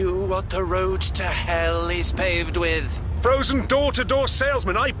remind you what the road to hell is paved with? Frozen door-to-door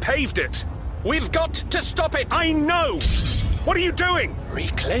salesman, I paved it. We've got to stop it. I know. What are you doing?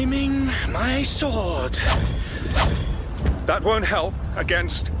 Reclaiming my sword. That won't help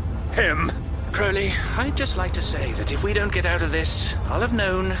against him. Crowley, I'd just like to say that if we don't get out of this, I'll have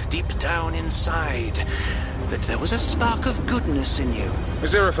known deep down inside that there was a spark of goodness in you.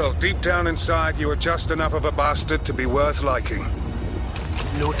 Aziraphale, deep down inside, you were just enough of a bastard to be worth liking.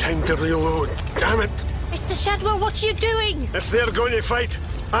 No time to reload. Damn it! Mr. Shadwell, what are you doing? If they're going to fight,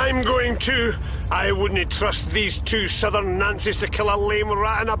 I'm going to. I wouldn't trust these two southern Nancies to kill a lame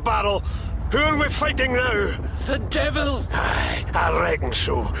rat in a barrel. Who are we fighting now? The devil! Aye, I reckon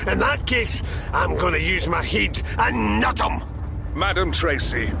so. In that case, I'm going to use my head and nut 'em. Madam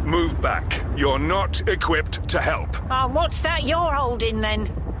Tracy, move back. You're not equipped to help. Oh, what's that you're holding, then?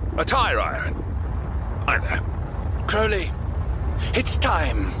 A tire iron. I know. Crowley, it's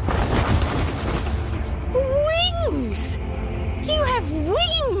time. Wings! You have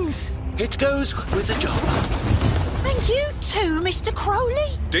wings! It goes with the job. And you too, Mr.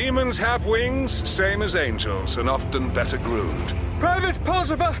 Crowley? Demons have wings, same as angels, and often better groomed. Private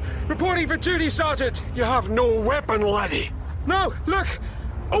Pulsifer, reporting for duty, Sergeant. You have no weapon, laddie. No, look!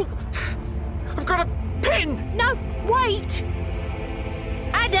 Oh! I've got a pin! No, wait!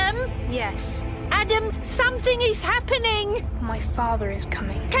 Adam? Yes? Adam, something is happening! My father is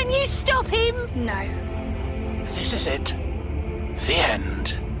coming. Can you stop him? No. This is it. The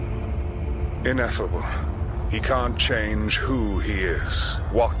end. Ineffable. He can't change who he is,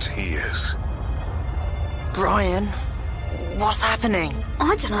 what he is. Brian, what's happening?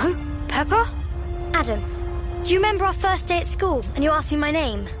 I don't know. Pepper? Adam, do you remember our first day at school and you asked me my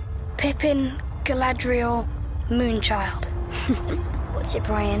name? Pippin, Galadriel, Moonchild. What's it,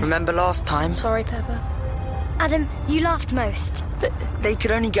 Brian? Remember last time? Sorry, Pepper. Adam, you laughed most. They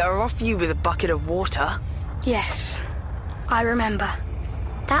could only get her off you with a bucket of water. Yes, I remember.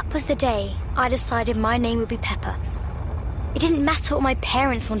 That was the day I decided my name would be Pepper. It didn't matter what my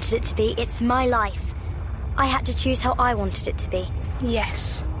parents wanted it to be, it's my life. I had to choose how I wanted it to be.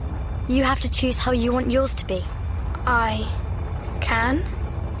 Yes. You have to choose how you want yours to be. I can?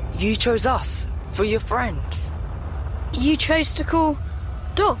 You chose us, for your friends. You chose to call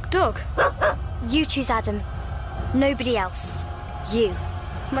Dog. You choose Adam. Nobody else. You.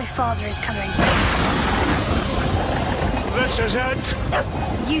 My father is coming. This is it.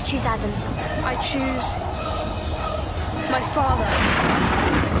 You choose Adam. I choose my father.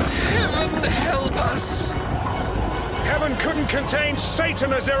 Heaven help us! Heaven couldn't contain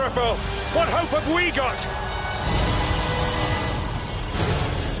Satan, Aziraphale. What hope have we got?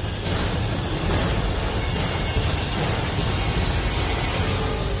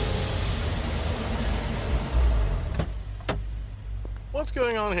 What's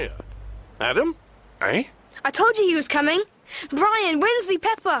going on here? Adam? Eh? I told you he was coming. Brian, Wensley,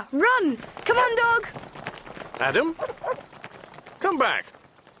 Pepper, run! Come on, dog! Adam? Come back.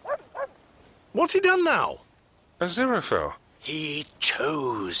 What's he done now? Aziraphale. He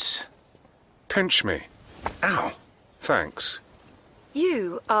chose. Pinch me. Ow. Thanks.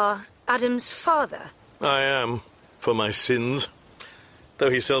 You are Adam's father? I am, for my sins. Though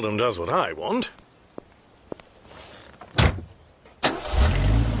he seldom does what I want.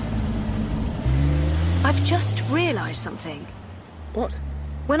 I've just realised something. What?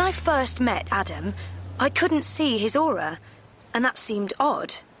 When I first met Adam, I couldn't see his aura, and that seemed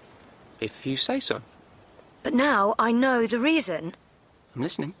odd. If you say so. But now I know the reason. I'm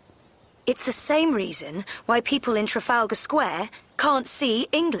listening. It's the same reason why people in Trafalgar Square can't see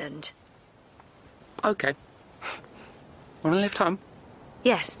England. OK. Want to lift home?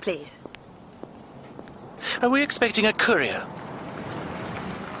 Yes, please. Are we expecting a courier?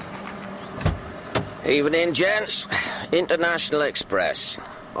 Evening, gents. International Express.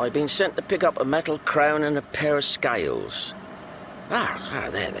 I've been sent to pick up a metal crown and a pair of scales. There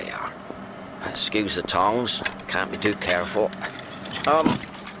they are. Excuse the tongs. Can't be too careful.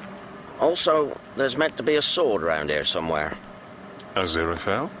 Also, there's meant to be a sword around here somewhere.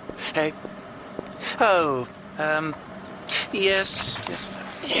 Aziraphale? Hey. Oh, yes.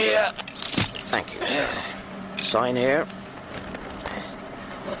 Yeah. Thank you, sir. Sign here.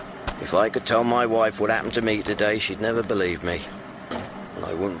 If I could tell my wife what happened to me today, she'd never believe me. And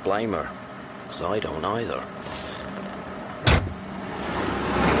I wouldn't blame her, because I don't either.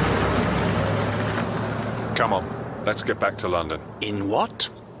 Come on, let's get back to London. In what?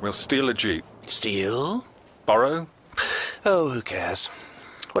 We'll steal a jeep. Steal? Borrow? Oh, who cares?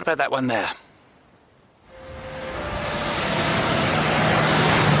 What about that one there?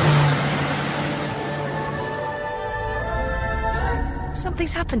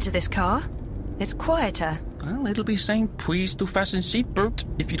 Something's happened to this car. It's quieter. Well, it'll be saying, please do fasten seatbelt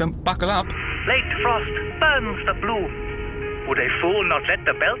if you don't buckle up. Late frost burns the blue. Would a fool not let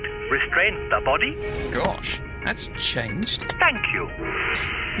the belt restrain the body? Gosh, that's changed. Thank you.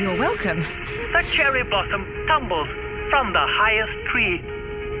 You're welcome. The cherry blossom tumbles from the highest tree.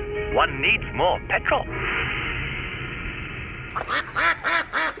 One needs more petrol.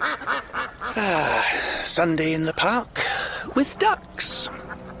 Sunday in the park with ducks.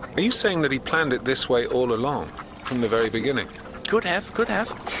 Are you saying that he planned it this way all along, from the very beginning? Could have.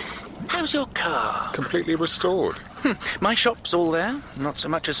 How's your car? Completely restored. My shop's all there. Not so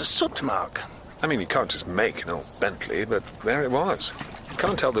much as a soot mark. I mean, you can't just make an old Bentley, but there it was. You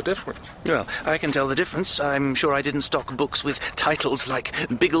can't tell the difference. Well, I can tell the difference. I'm sure I didn't stock books with titles like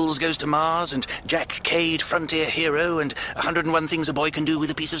Biggles Goes to Mars and Jack Cade, Frontier Hero, and 101 Things a Boy Can Do with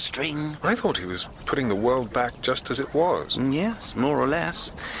a Piece of String. I thought he was putting the world back just as it was. Yes, more or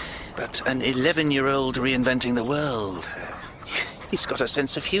less. But an 11-year-old reinventing the world. He's got a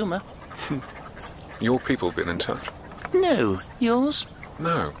sense of humour. Your people been in touch? No. Yours?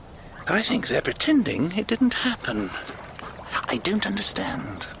 No. I think they're pretending it didn't happen. I don't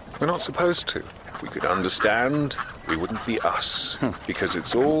understand. We're not supposed to. If we could understand, we wouldn't be us. Because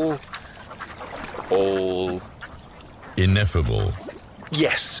it's all... ineffable.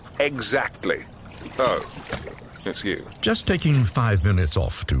 Yes, exactly. Oh, it's you. Just taking 5 minutes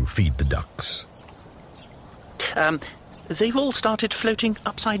off to feed the ducks. They've all started floating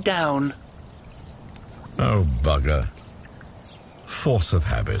upside down. Oh, bugger. Force of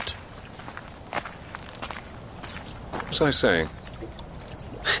habit. What was I saying?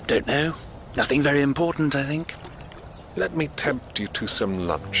 Don't know. Nothing very important, I think. Let me tempt you to some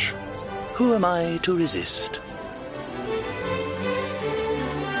lunch. Who am I to resist?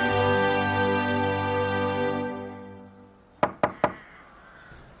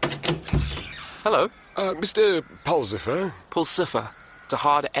 Hello. Mr. Pulsifer? Pulsifer. It's a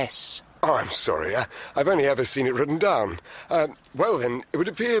hard S. Oh, I'm sorry. I've only ever seen it written down. Well, then, it would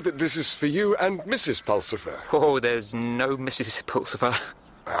appear that this is for you and Mrs. Pulsifer. Oh, there's no Mrs. Pulsifer.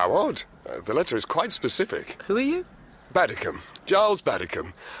 How odd. The letter is quite specific. Who are you? Baddicombe. Giles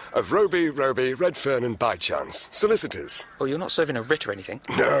Baddicombe. Of Roby, Redfern and Bychance. Solicitors. Oh, you're not serving a writ or anything?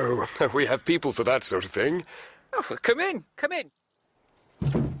 No, we have people for that sort of thing. Oh, well, come in.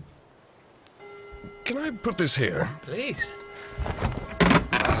 Can I put this here? Please.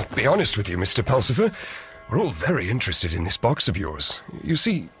 I'll be honest with you, Mr. Pulsifer. We're all very interested in this box of yours. You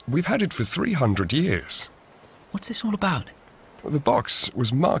see, we've had it for 300 years. What's this all about? The box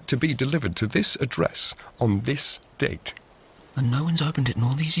was marked to be delivered to this address on this date. And no one's opened it in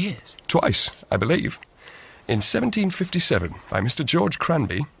all these years? Twice, I believe. In 1757 by Mr. George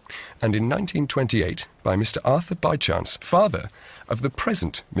Cranby, and in 1928 by Mr. Arthur Bychance, father of the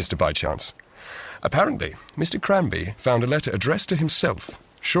present Mr. Bychance. Apparently, Mr. Cranby found a letter addressed to himself.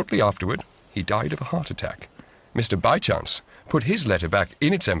 Shortly afterward, he died of a heart attack. Mr. Bychance put his letter back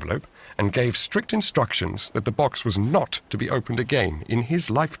in its envelope and gave strict instructions that the box was not to be opened again in his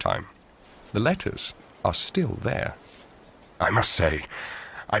lifetime. The letters are still there. I must say,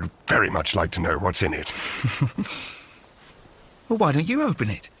 I'd very much like to know what's in it. Well, why don't you open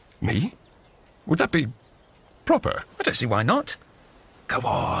it? Me? Would that be proper? I don't see why not. Go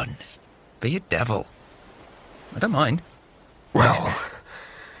on. Be a devil. I don't mind. Well,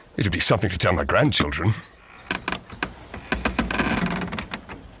 it'd be something to tell my grandchildren.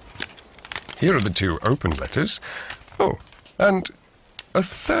 Here are the 2 open letters. Oh, and a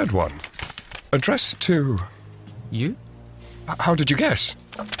third one. Addressed to... You? How did you guess?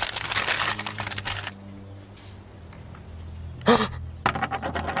 Oh,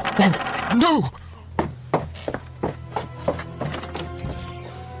 no!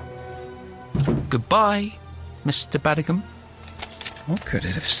 Goodbye, Mr. Baddicombe. What could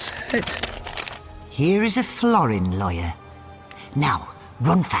it have said? Here is a florin lawyer. Now,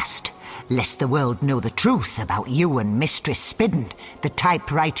 run fast, lest the world know the truth about you and Mistress Spidden, the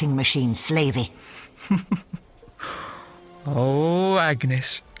typewriting machine slavey. Oh,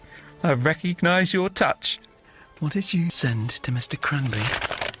 Agnes, I recognise your touch. What did you send to Mr. Cranby?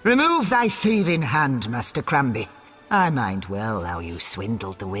 Remove thy thieving hand, Master Cranby. I mind well how you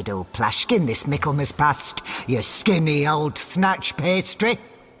swindled the widow Plashkin this Michaelmas past, you skinny old snatch pastry.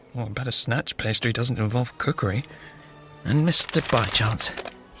 Well, I bet a snatch pastry doesn't involve cookery. And Mr. Bychance.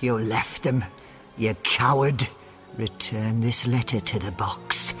 You left them. You coward. Return this letter to the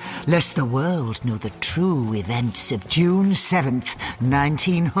box, lest the world know the true events of June 7th,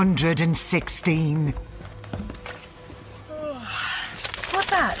 1916. What's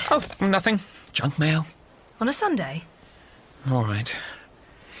that? Oh, nothing. Junk mail. On a Sunday? All right.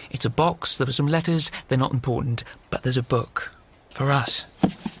 It's a box. There were some letters. They're not important. But there's a book. For us.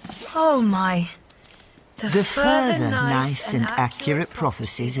 Oh, my. The further nice and accurate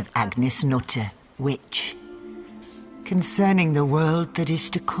prophecies of Agnes Nutter, witch, concerning the world that is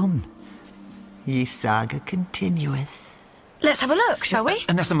to come. Ye saga continueth. Let's have a look, shall we?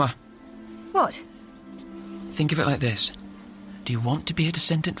 Anathema. What? Think of it like this. Do you want to be a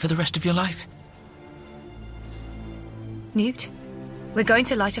descendant for the rest of your life? Newt, we're going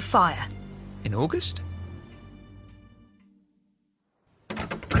to light a fire. In August?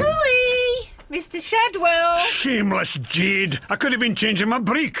 Cooey! Mr. Shadwell! Shameless jade. I could have been changing my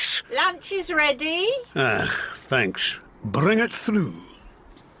breeks. Lunch is ready. Ah, thanks. Bring it through.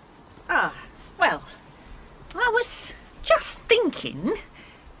 Well, I was just thinking,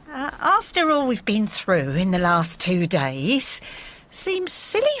 after all we've been through in the last 2 days, seems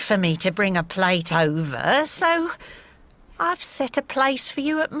silly for me to bring a plate over, so I've set a place for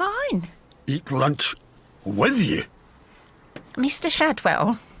you at mine. Eat lunch with you? Mr.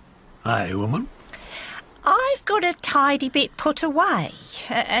 Shadwell? Aye, woman? I've got a tidy bit put away,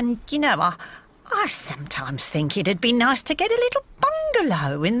 and, you know, I sometimes think it'd be nice to get a little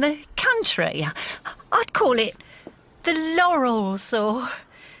bungalow in the country. I'd call it the Laurels, or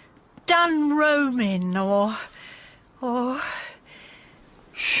Dunroman, or...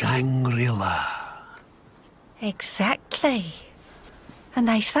 Shangri-La. Exactly. And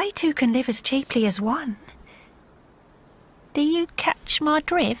they say two can live as cheaply as one. Do you catch my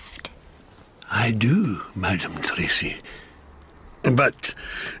drift? I do, Madam Tracy. But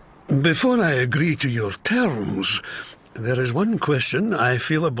before I agree to your terms, there is one question I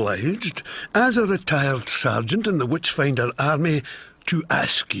feel obliged, as a retired sergeant in the Witchfinder Army, to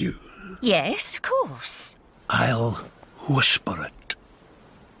ask you. Yes, of course. I'll whisper it.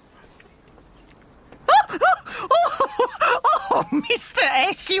 Oh, Mr.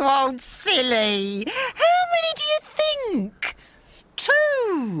 S, you old silly. How many do you think?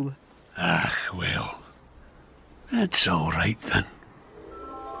 2. Ah, well, that's all right then.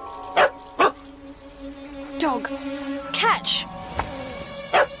 Dog, catch.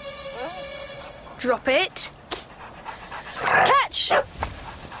 Drop it. Catch.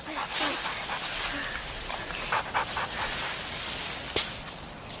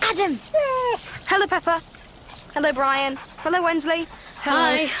 Adam. Hello, Pepper. Hello, Brian. Hello, Wensley.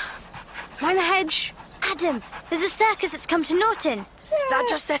 Hi. Mind the hedge. Adam, there's a circus that's come to Norton. They're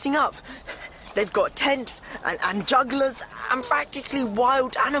just setting up. They've got tents and jugglers and practically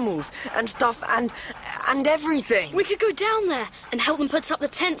wild animals and stuff and everything. We could go down there and help them put up the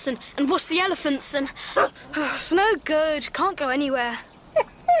tents and watch the elephants and... It's no good. Can't go anywhere.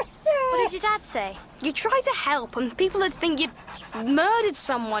 What did your dad say? You try to help and people would think you'd murdered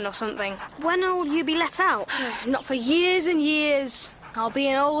someone or something. When'll you be let out? Not for years and years. I'll be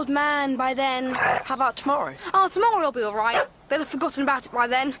an old man by then. How about tomorrow? Oh, tomorrow will be all right. They'll have forgotten about it by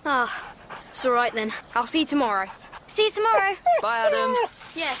then. It's all right then. I'll see you tomorrow. See you tomorrow. Bye, Adam.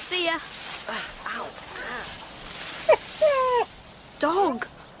 Yeah, see ya. Ow. Dog,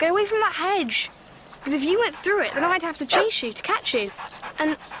 get away from that hedge. Because if you went through it, then I'd have to chase you to catch you.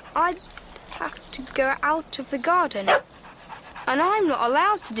 And I'd have to go out of the garden. And I'm not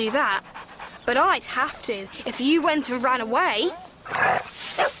allowed to do that. But I'd have to if you went and ran away.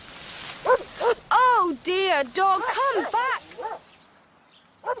 Oh dear, dog, come back!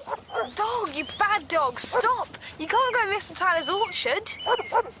 Dog, you bad dog, stop! You can't go Mr. Tyler's orchard.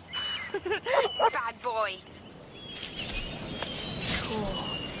 Bad boy. Cool.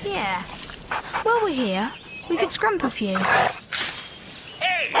 Yeah. While we're here, we could scrump a few.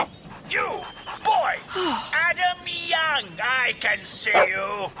 Hey, you, boy! Adam Young, I can see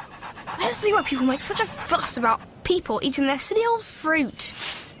you. I don't see why people make such a fuss about people eating their silly old fruit.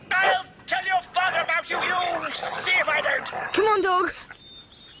 I'll tell your father about you, you'll see if I don't. Come on, dog.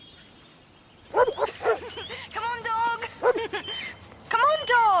 Come on, dog. Come on,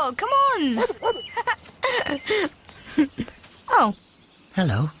 dog. Come on. Oh.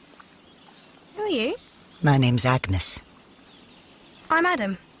 Hello. Who are you? My name's Agnes. I'm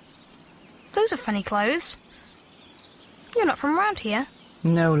Adam. Those are funny clothes. You're not from around here.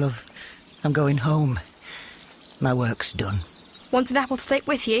 No, love. I'm going home. My work's done. Want an apple to take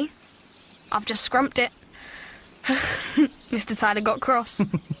with you? I've just scrumped it. Mr. Tyler got cross.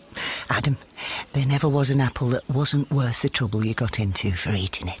 Adam, there never was an apple that wasn't worth the trouble you got into for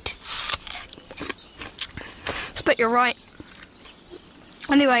eating it. bet you're right.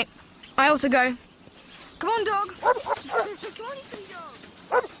 Anyway, I ought to go. Come on, dog. Come on, some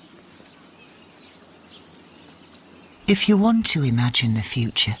dog. If you want to imagine the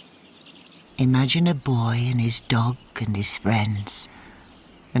future, imagine a boy and his dog and his friends,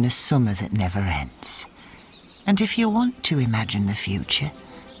 and a summer that never ends. And if you want to imagine the future,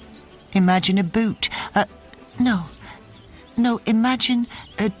 imagine a boot. Imagine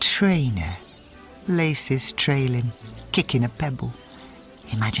a trainer. Laces trailing, kicking a pebble.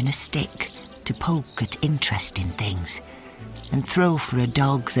 Imagine a stick to poke at interesting things and throw for a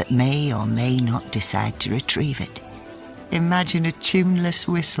dog that may or may not decide to retrieve it. Imagine a tuneless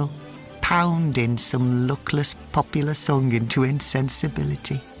whistle pounding some luckless popular song into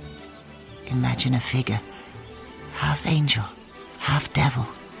insensibility. Imagine a figure, half angel, half devil,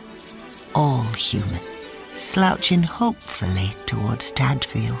 all human, slouching hopefully towards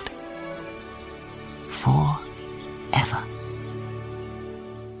Tadfield. Forever.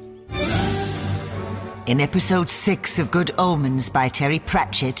 In episode 6 of Good Omens by Terry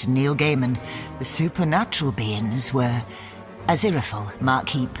Pratchett and Neil Gaiman, the supernatural beings were Aziraphale, Mark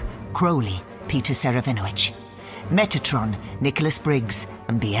Heap, Crowley, Peter Serafinowicz, Metatron, Nicholas Briggs,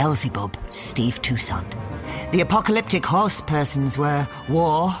 and Beelzebub, Steve Toussaint. The apocalyptic horse persons were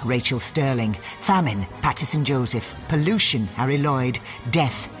War, Rachel Sterling, Famine, Patterson Joseph, Pollution, Harry Lloyd,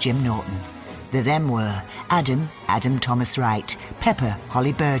 Death, Jim Norton. The them were Adam Thomas Wright, Pepper,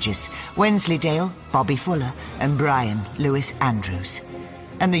 Holly Burgess, Wensleydale, Bobby Fuller, and Brian, Lewis Andrews.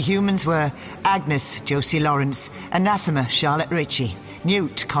 And the humans were Agnes, Josie Lawrence, Anathema, Charlotte Ritchie,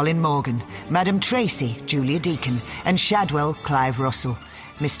 Newt, Colin Morgan, Madam Tracy, Julia Deacon, and Shadwell, Clive Russell.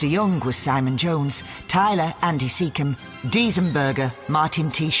 Mr. Young was Simon Jones, Tyler, Andy Seacombe, Diesenberger,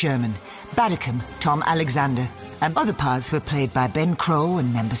 Martin T. Sherman, Badacombe, Tom Alexander, and other parts were played by Ben Crow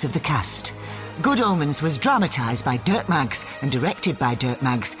and members of the cast. Good Omens was dramatised by Dirk Maggs and directed by Dirk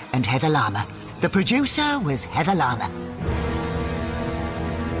Maggs and Heather Lama. The producer was Heather Lama.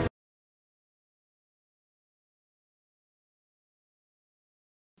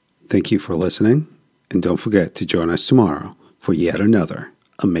 Thank you for listening, and don't forget to join us tomorrow for yet another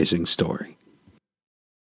amazing story.